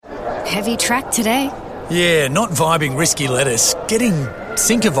Heavy track today. Yeah, not vibing risky lettuce. Getting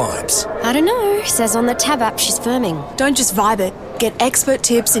sinker vibes. I don't know. Says on the Tab app she's firming. Don't just vibe it. Get expert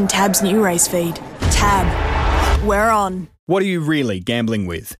tips in Tab's new race feed. Tab. We're on. What are you really gambling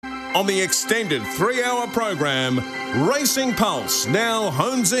with? On the extended 3-hour program, Racing Pulse now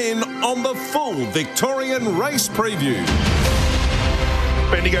hones in on the full Victorian race preview.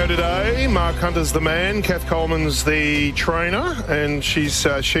 Bendigo today. Mark Hunter's the man. Kath Coleman's the trainer, and she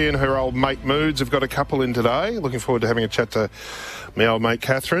and her old mate Moods have got a couple in today. Looking forward to having a chat to my old mate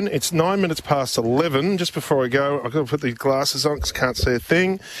Catherine. It's 9 minutes past 11. Just before I go, I've got to put the glasses on because I can't see a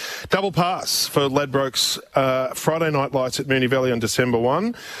thing. Double pass for Ladbrokes Friday night lights at Moonee Valley on December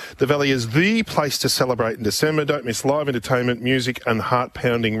 1. The Valley is the place to celebrate in December. Don't miss live entertainment, music and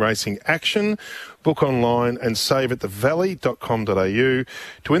heart-pounding racing action. Book online and save at thevalley.com.au.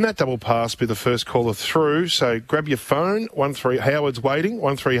 To win that double pass, be the first caller through. So grab your phone, Howard's waiting,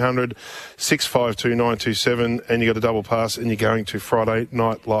 1300 652 927, and you got a double pass and you're going to Friday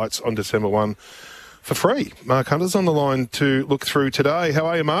Night Lights on December 1 for free. Mark Hunter's on the line to look through today. How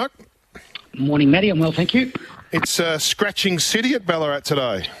are you, Mark? Morning, Matty. I'm well, thank you. It's Scratching City at Ballarat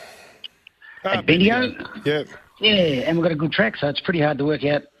today. At Bendigo? Yeah. Yeah, and we've got a good track, so it's pretty hard to work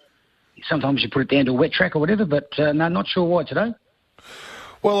out. Sometimes you put it down to a wet track or whatever, but no, not sure why today.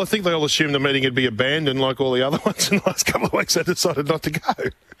 Well, I think they all assumed the meeting would be abandoned like all the other ones in the last couple of weeks. They decided not to go.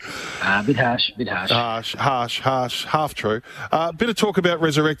 A bit harsh. Harsh, half true. Bit of talk about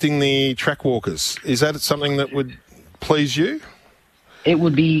resurrecting the track walkers. Is that something that would please you? It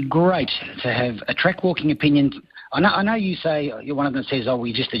would be great to have a track walking opinion. I know you say, you're one of them that says,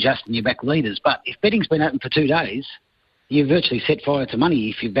 we're just adjusting your back leaders, but if betting's been open for 2 days, you virtually set fire to money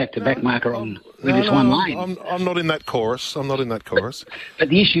if you back the back marker on with this one lane. I'm not in that chorus. But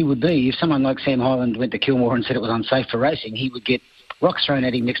the issue would be if someone like Sam Hyland went to Kilmore and said it was unsafe for racing, he would get rocks thrown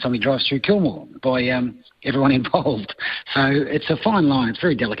at him next time he drives through Kilmore by everyone involved. So it's a fine line. It's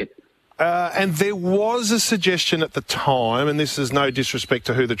very delicate. And there was a suggestion at the time, and this is no disrespect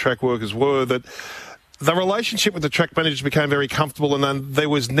to who the track workers were, that the relationship with the track managers became very comfortable, and then there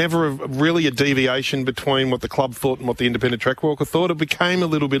was never really a deviation between what the club thought and what the independent track walker thought. It became a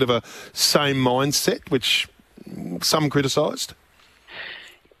little bit of a same mindset, which some criticised.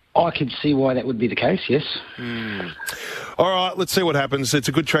 I could see why that would be the case, yes. All right, let's see what happens. It's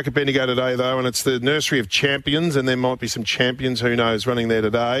a good track at Bendigo today, though, and it's the Nursery of Champions, and there might be some champions, who knows, running there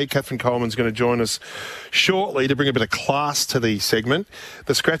today. Catherine Coleman's going to join us shortly to bring a bit of class to the segment.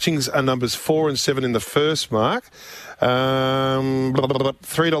 The scratchings are numbers 4 and 7 in the first, Mark.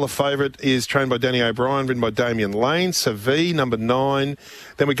 $3 favourite is trained by Danny O'Brien, ridden by Damien Lane. Seville, number 9.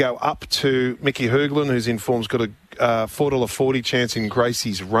 Then we go up to Mickey Hoogland, who's in form's got a $4.40 chance in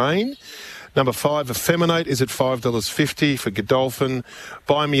Gracie's Rain. Number 5, Effeminate, is at $5.50 for Godolphin.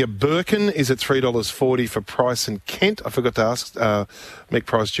 Buy Me a Birkin is at $3.40 for Price and Kent. I forgot to ask Mick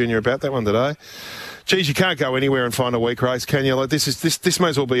Price Jr. about that one today. Geez, you can't go anywhere and find a weak race, can you? Like this may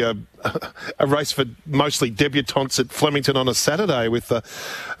as well be a race for mostly debutantes at Flemington on a Saturday with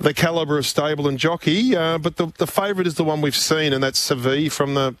the calibre of stable and jockey. But the favourite is the one we've seen, and that's Seville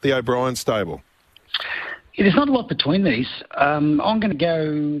from the O'Brien stable. Yeah, there's not a lot between these. I'm going to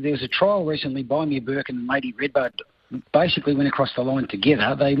go, there was a trial recently, Buy Me a Birkin and Lady Redbud basically went across the line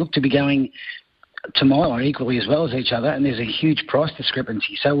together. They look to be going to my eye equally as well as each other, and there's a huge price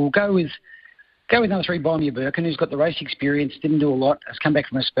discrepancy. So we'll go with number 3, Buy Me a Birkin, who's got the race experience, didn't do a lot, has come back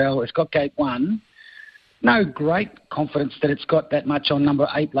from a spell, it's got gate 1. No great confidence that it's got that much on number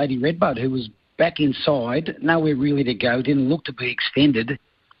 8, Lady Redbud, who was back inside, nowhere really to go, didn't look to be extended.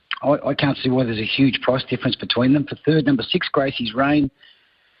 I can't see why there's a huge price difference between them. For third, number 6, Gracie's Rain,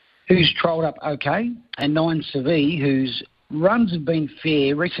 who's trialled up okay, and 9, Seville, whose runs have been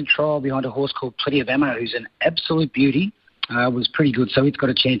fair. Recent trial behind a horse called Plenty of Ammo, who's an absolute beauty, was pretty good, so it's got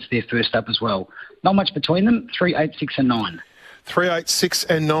a chance there first up as well. Not much between them, 3, 8, 6 and 9. 3, 8, 6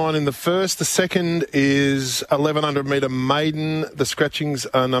 and 9 in the first. The second is 1,100 metre maiden. The scratchings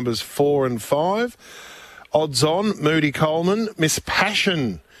are numbers 4 and 5. Odds on, Moody Coleman, Miss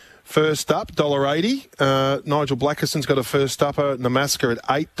Passion. First up, $1.80. Nigel Blackerson's got a first upper, Namaska at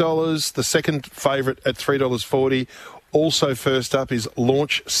 $8. The second favourite at $3.40. Also first up is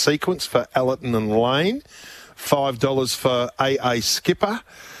Launch Sequence for Allerton and Lane. $5 for AA Skipper.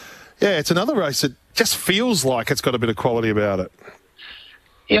 Yeah, it's another race that just feels like it's got a bit of quality about it.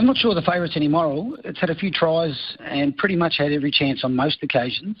 Yeah, I'm not sure the favourite's any moral. It's had a few tries and pretty much had every chance on most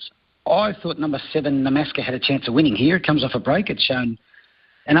occasions. I thought number 7, Namaska, had a chance of winning here. It comes off a break. It's shown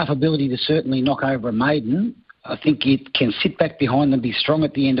enough ability to certainly knock over a maiden. I think it can sit back behind them, be strong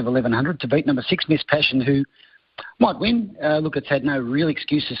at the end of 1,100 to beat number 6, Miss Passion, who Might win. Look, it's had no real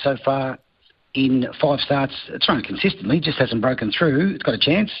excuses so far in 5 starts. It's run consistently, just hasn't broken through. It's got a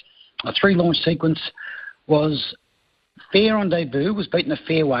chance. A 3-launch sequence was fair on debut, was beaten a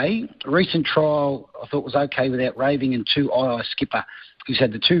fair way. A recent trial I thought was okay without raving, and 2 Skipper, who's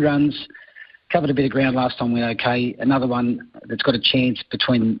had the 2 runs, covered a bit of ground last time, went okay. Another one that's got a chance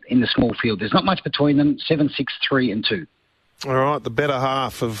in the small field. There's not much between them, 7, 6, 3 and 2. All right, the better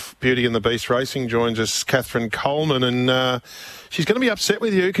half of Beauty and the Beast Racing joins us, Catherine Coleman, and she's going to be upset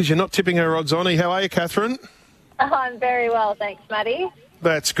with you because you're not tipping her odds on. How are you, Catherine? I'm very well, thanks, Matty.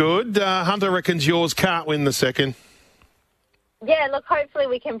 That's good. Hunter reckons yours can't win the second. Yeah, look, hopefully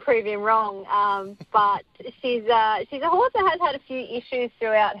we can prove him wrong. But she's a horse that has had a few issues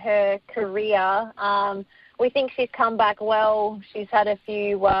throughout her career. We think she's come back well. She's had a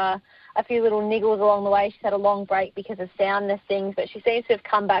few little niggles along the way. She's had a long break because of soundness things, but she seems to have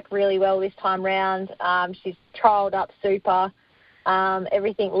come back really well this time round. She's trialled up super.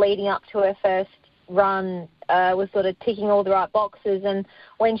 Everything leading up to her first run was sort of ticking all the right boxes. And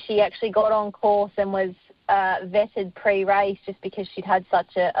when she actually got on course and was vetted pre-race, just because she'd had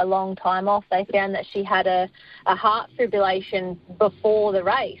such a long time off, they found that she had a heart fibrillation before the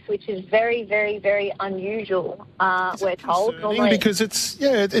race, which is very, very, very unusual, we're told. Because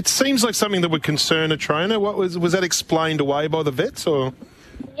it seems like something that would concern a trainer. What was that explained away by the vets, or?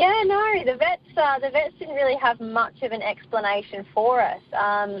 Yeah, no, the vets didn't really have much of an explanation for us,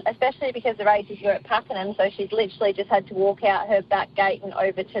 especially because the races were at Pakenham, so she's literally just had to walk out her back gate and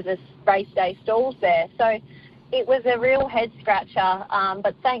over to the race day stalls there. So it was a real head scratcher,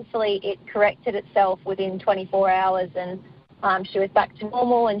 but thankfully it corrected itself within 24 hours, and she was back to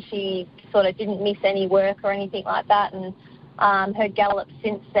normal, and she sort of didn't miss any work or anything like that, and her gallops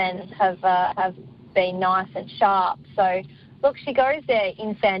since then have been nice and sharp. So look, she goes there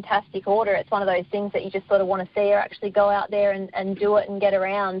in fantastic order. It's one of those things that you just sort of want to see her actually go out there and do it and get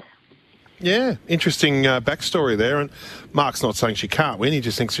around. Yeah, interesting backstory there. And Mark's not saying she can't win. He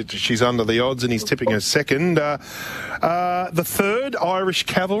just thinks she's under the odds, and he's tipping her second. The third, Irish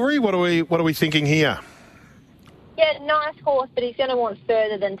Cavalry. What are we thinking here? Yeah, nice horse, but he's going to want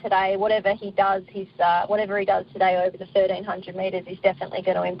further than today. Whatever he does today over the 1,300 metres, he's definitely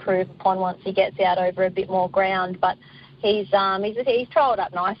going to improve upon once he gets out over a bit more ground. But he's trialled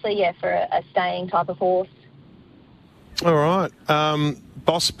up nicely, yeah, for a staying type of horse. All right.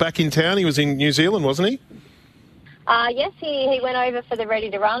 Boss back in town. He was in New Zealand, wasn't he? Yes, he went over for the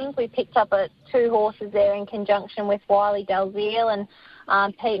Ready to Run. We picked up 2 horses there in conjunction with Wiley Dalziel, and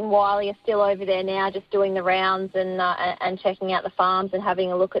Pete and Wiley are still over there now, just doing the rounds and checking out the farms and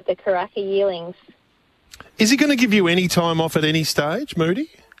having a look at the Karaka yearlings. Is he going to give you any time off at any stage, Moody?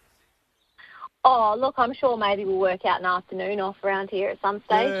 Oh, look, I'm sure maybe we'll work out an afternoon off around here at some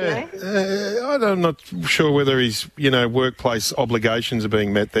stage, I'm not sure whether his, workplace obligations are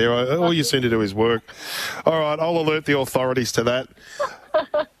being met there. All you seem to do is work. All right, I'll alert the authorities to that.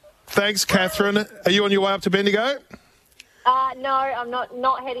 Thanks, Catherine. Are you on your way up to Bendigo? No, I'm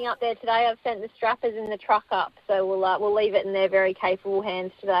not heading up there today. I've sent the strappers in the truck up, so we'll leave it in their very capable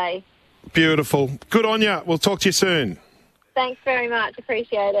hands today. Beautiful. Good on you. We'll talk to you soon. Thanks very much.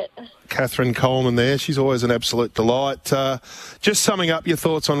 Appreciate it. Catherine Coleman there. She's always an absolute delight. Just summing up your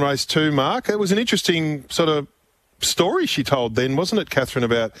thoughts on race 2, Mark. It was an interesting sort of story she told then, wasn't it, Catherine,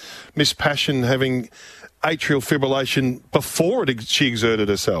 about Miss Passion having atrial fibrillation before she exerted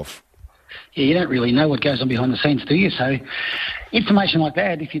herself? Yeah, you don't really know what goes on behind the scenes, do you? So information like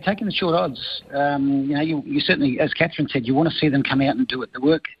that, if you're taking the short odds, you certainly, as Catherine said, you want to see them come out and do it. The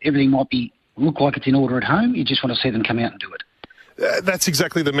work, everything might look like it's in order at home. You just want to see them come out and do it. That's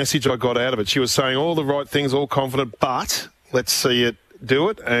exactly the message I got out of it. She was saying all the right things, all confident, but let's see it do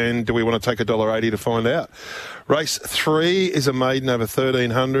it, and do we want to take $1.80 to find out? Race 3 is a maiden over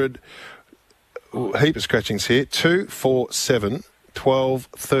 1,300. Heap of scratchings here. 2, 4, 7, 12,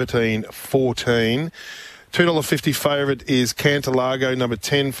 13, 14. $2.50 favourite is Cantalargo, number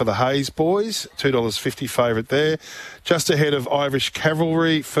 10 for the Hayes boys. $2.50 favourite there. Just ahead of Irish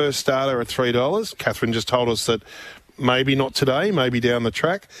Cavalry, first starter at $3. Catherine just told us that maybe not today, maybe down the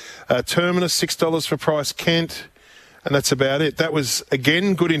track. Terminus, $6 for Price Kent. And that's about it. That was,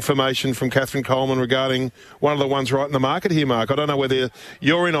 again, good information from Catherine Coleman regarding one of the ones right in the market here, Mark. I don't know whether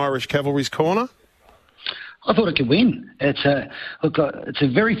you're in Irish Cavalry's corner. I thought it could win. It's a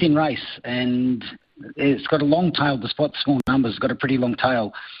very thin race, and it's got a long tail despite the small numbers. It's got a pretty long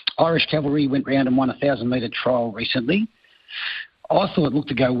tail. Irish Cavalry went round and won a 1,000-metre trial recently. I thought it looked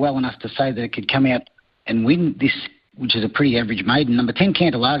to go well enough to say that it could come out and win this, which is a pretty average maiden. Number 10,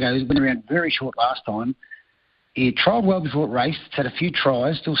 Cantalargo, went around very short last time. It trialled well before it raced. It's had a few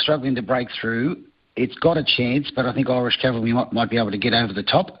tries, still struggling to break through. It's got a chance, but I think Irish Cavalry might be able to get over the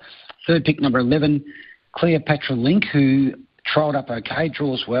top. Third pick, number 11, Cleopatra Link, who trialled up okay,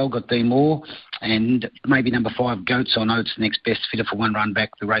 draws well, got D Moore, and maybe number 5, Goats on Oats, next best, fitter for one run back.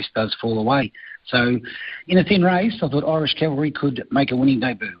 The race does fall away. So in a thin race, I thought Irish Cavalry could make a winning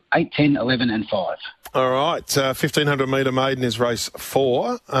debut. 8, 10, 11 and 5. All right, 1,500 metre maiden is race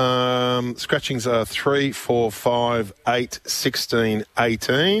 4. Scratchings are 3, 4, 5, 8, 16,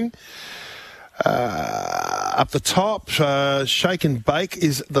 18. Up the top, Shake and Bake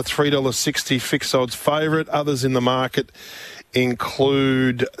is the $3.60 fixed odds favourite. Others in the market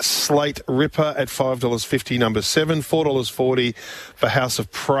include Slate Ripper at $5.50, number 7, $4.40 for House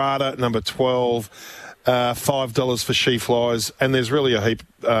of Prada, number 12, $5 for She Flies, and there's really a heap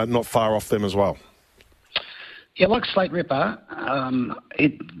not far off them as well. Yeah, like Slate Ripper,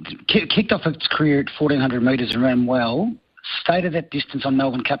 it kicked off its career at 1,400 metres and ran well. Stayed at that distance on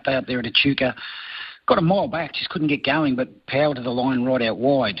Melbourne Cup Day up there at Echuca. Got a mile back, just couldn't get going, but power to the line right out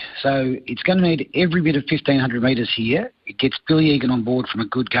wide. So it's going to need every bit of 1,500 metres here. It gets Billy Egan on board from a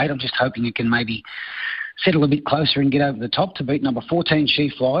good gate. I'm just hoping it can maybe settle a bit closer and get over the top to beat number 14, She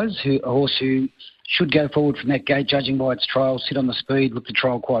Flies, a horse who should go forward from that gate, judging by its trial, sit on the speed, look the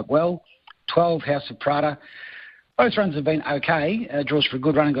trial quite well. 12, House of Prada. Both runs have been okay. Draws for a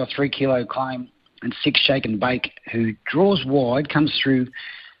good run and got a 3 kilo claim. And 6, Shake and Bake, who draws wide, comes through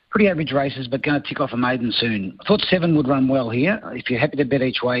pretty average races, but going to tick off a maiden soon. I thought 7 would run well here. If you're happy to bet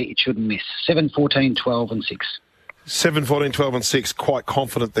each way, it shouldn't miss. 7, 14, 12 and 6. 7, 14, 12 and 6, quite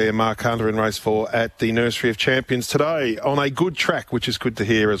confident there, Mark Hunter in race 4 at the Nursery of Champions today on a good track, which is good to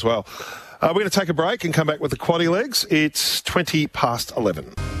hear as well. We're going to take a break and come back with the quaddie legs. It's 20 past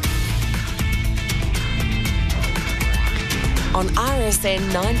 11. On RSN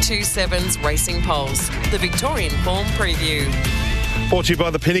 927's Racing Pulse, the Victorian Form Preview. Brought to you by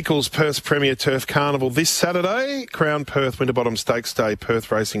the Pinnacles Perth Premier Turf Carnival this Saturday. Crown Perth Winterbottom Stakes Day,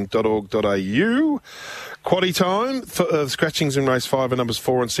 perthracing.org.au. Quaddie time, for, scratchings in race 5 are numbers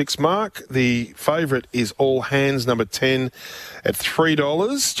 4 and 6. Mark, the favourite is All Hands, number 10 at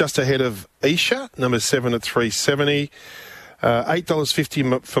 $3, just ahead of Isha, number 7 at $3.70.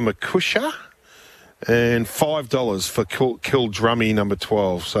 $8.50 for Makusha. And $5 for Kill Drummy, number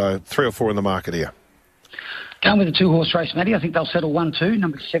 12. So 3 or 4 in the market here. Going with the 2-horse race, Matty. I think they'll settle 1-2,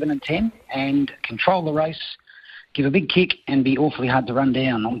 numbers 7 and 10, and control the race, give a big kick, and be awfully hard to run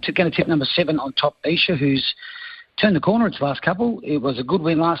down. I'm going to tip number 7 on top, Isha, who's turned the corner its last couple. It was a good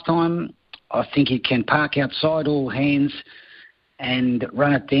win last time. I think it can park outside All Hands and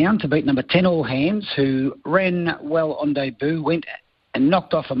run it down to beat number 10, All Hands, who ran well on debut, went and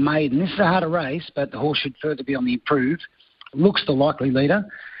knocked off a maiden. This is a harder race, but the horse should further be on the improve. Looks the likely leader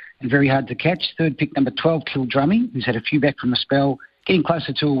and very hard to catch. Third pick, number 12, Kill Drummy, who's had a few back from a spell, getting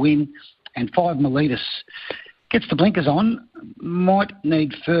closer to a win. And 5, Miletus. Gets the blinkers on, might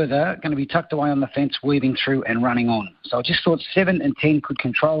need further, going to be tucked away on the fence, weaving through and running on. So I just thought 7 and 10 could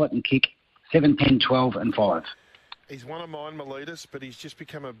control it and kick. 7, 10, 12 and 5. He's one of mine, Miletus, but he's just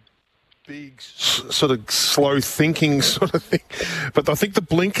become a big, sort of slow-thinking sort of thing. But I think the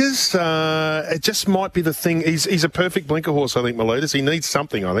blinkers, it just might be the thing. He's a perfect blinker horse, I think, Miletus. He needs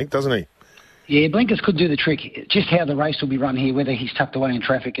something, I think, doesn't he? Yeah, blinkers could do the trick. Just how the race will be run here, whether he's tucked away in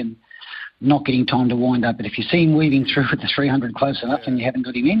traffic and not getting time to wind up. But if you see him weaving through at the 300 close enough and you haven't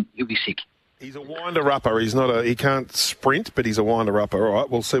got him in, you'll be sick. He's a winder-upper. He can't sprint, but he's a winder-upper. All right,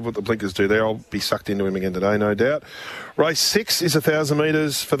 we'll see what the blinkers do there. I'll be sucked into him again today, no doubt. Race 6 is 1,000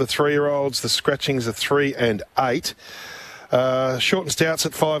 metres for the 3-year-olds. The scratchings are 3 and 8. Short and Stouts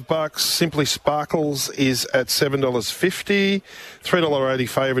at $5. Simply Sparkles is at $7.50. $3.80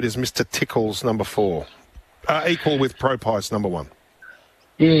 favourite is Mr. Tickles, number 4. Equal with Pro Pice, number 1.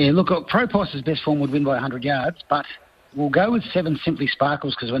 Yeah, look, Pro Pice's best form would win by 100 yards, but we'll go with 7 Simply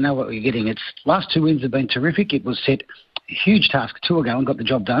Sparkles because we know what we're getting. Its last 2 wins have been terrific. It was set a huge task 2 ago and got the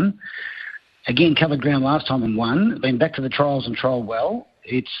job done. Again, covered ground last time and won. Been back to the trials and trialled well.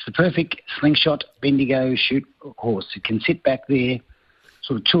 It's the perfect slingshot Bendigo shoot horse. It can sit back there,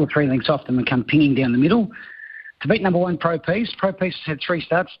 sort of 2 or 3 lengths off them and come pinging down the middle. To beat number 1, Pro Piece. Pro Piece has had 3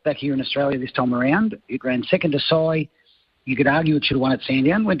 starts back here in Australia this time around. It ran second to Sai. You could argue it should have won at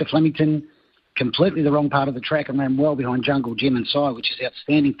Sandown. Went to Flemington, completely the wrong part of the track and ran well behind Jungle Jim and Sai, which is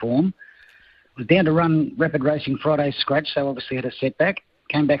outstanding form. Was down to run Rapid Racing Friday's scratch, so obviously had a setback.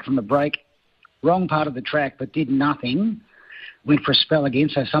 Came back from the break. Wrong part of the track, but did nothing. Went for a spell again,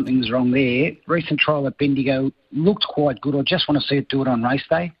 so something was wrong there. Recent trial at Bendigo looked quite good. I just want to see it do it on race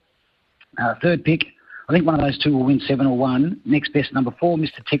day. Third pick, I think one of those 2 will win 7 or 1. Next best, number 4,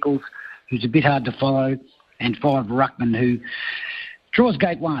 Mr. Tickles, who's a bit hard to follow. And 5, Ruckman, who Draws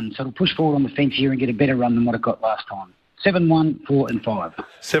gate 1, so it'll push forward on the fence here and get a better run than what it got last time. 7, 1, 4 and 5.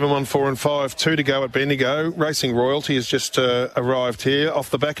 7, 1, 4 and 5, 2 to go at Bendigo. Racing Royalty has just arrived here. Off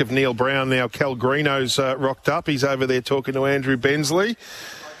the back of Neil Brown now, Cal Greeno's rocked up. He's over there talking to Andrew Bensley.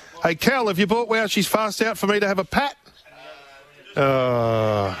 Hey, Cal, have you bought Wow She's Fast Out for me to have a pat?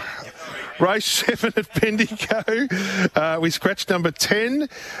 Race 7 at Bendigo. We scratched number 10.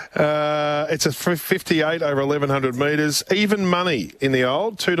 It's a 58 over 1,100 metres. Even money in the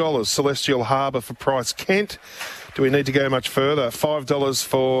old. $2 Celestial Harbour for Price Kent. Do we need to go much further? $5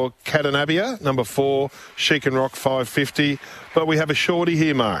 for Catanabia. Number 4, Chic and Rock, $5.50. But we have a shorty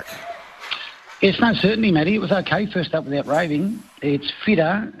here, Mark. It's no certainty, Matty. It was okay first up without raving. It's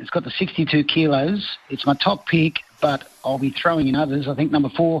fitter. It's got the 62 kilos. It's my top pick, but I'll be throwing in others. I think number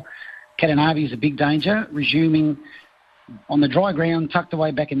 4, Catanavi, is a big danger. Resuming on the dry ground, tucked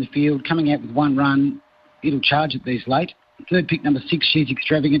away back in the field, coming out with 1 run. It'll charge at these late. Third pick, number 6, She's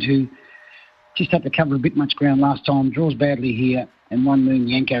Extravagant, who just had to cover a bit much ground last time. Draws badly here. And 1 Moon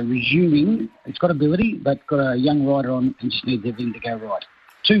Yanko resuming. It's got ability, but got a young rider on and just needs everything to go right.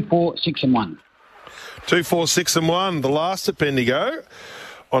 2, 4, 6 and 1. 2, 4, 6 and 1. The last at Bendigo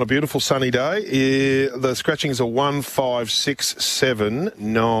on a beautiful sunny day. The scratchings are 1, 5, 6, 7,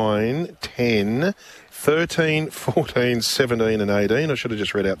 9, 10, 13, 14, 17 and 18. I should have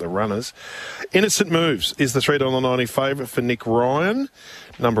just read out the runners. Innocent Moves is the $3.90 favourite for Nick Ryan.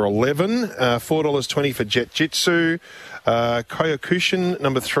 Number 11, $4.20 for Jet Jitsu. Koyakushin,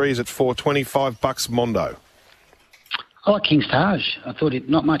 number 3, is at $4.25 Mondo. I like King's Taj. I thought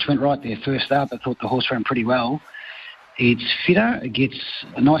not much went right there first up. I thought the horse ran pretty well. It's fitter. It gets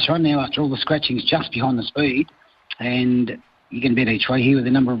a nice run now after all the scratchings just behind the speed. And you can bet each way here with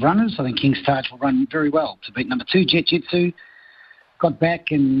the number of runners. I think King's Taj will run very well to beat number 2, Jet Jitsu. Got back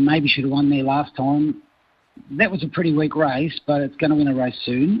and maybe should have won there last time. That was a pretty weak race, but it's going to win a race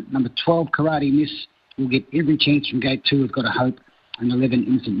soon. Number 12, Karate Miss, will get every chance from gate 2. We've got a hope. And 11,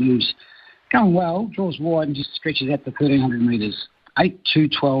 Instant Moves. Going well, draws wide and just stretches out the 1,300 metres. 8, 2,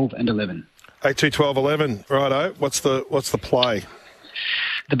 12 and 11. 8, 2, 12, 11. Righto. What's the play?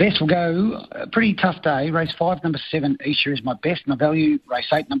 The best will go. A pretty tough day. Race 5, number 7, Isha is my best. My value, race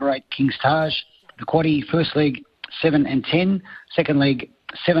 8, number 8, King's Taj. The quaddie, first leg, 7 and 10. Second leg,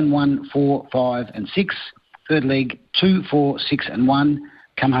 7, 1, 4, 5 and 6. Third leg, 2, 4, 6 and 1.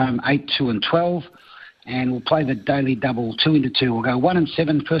 Come home, 8, 2 and 12. And we'll play the daily double, 2 into 2. We'll go 1 and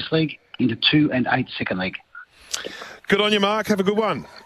 7 first leg, into 2 and 8 second leg. Good on you, Mark. Have a good one.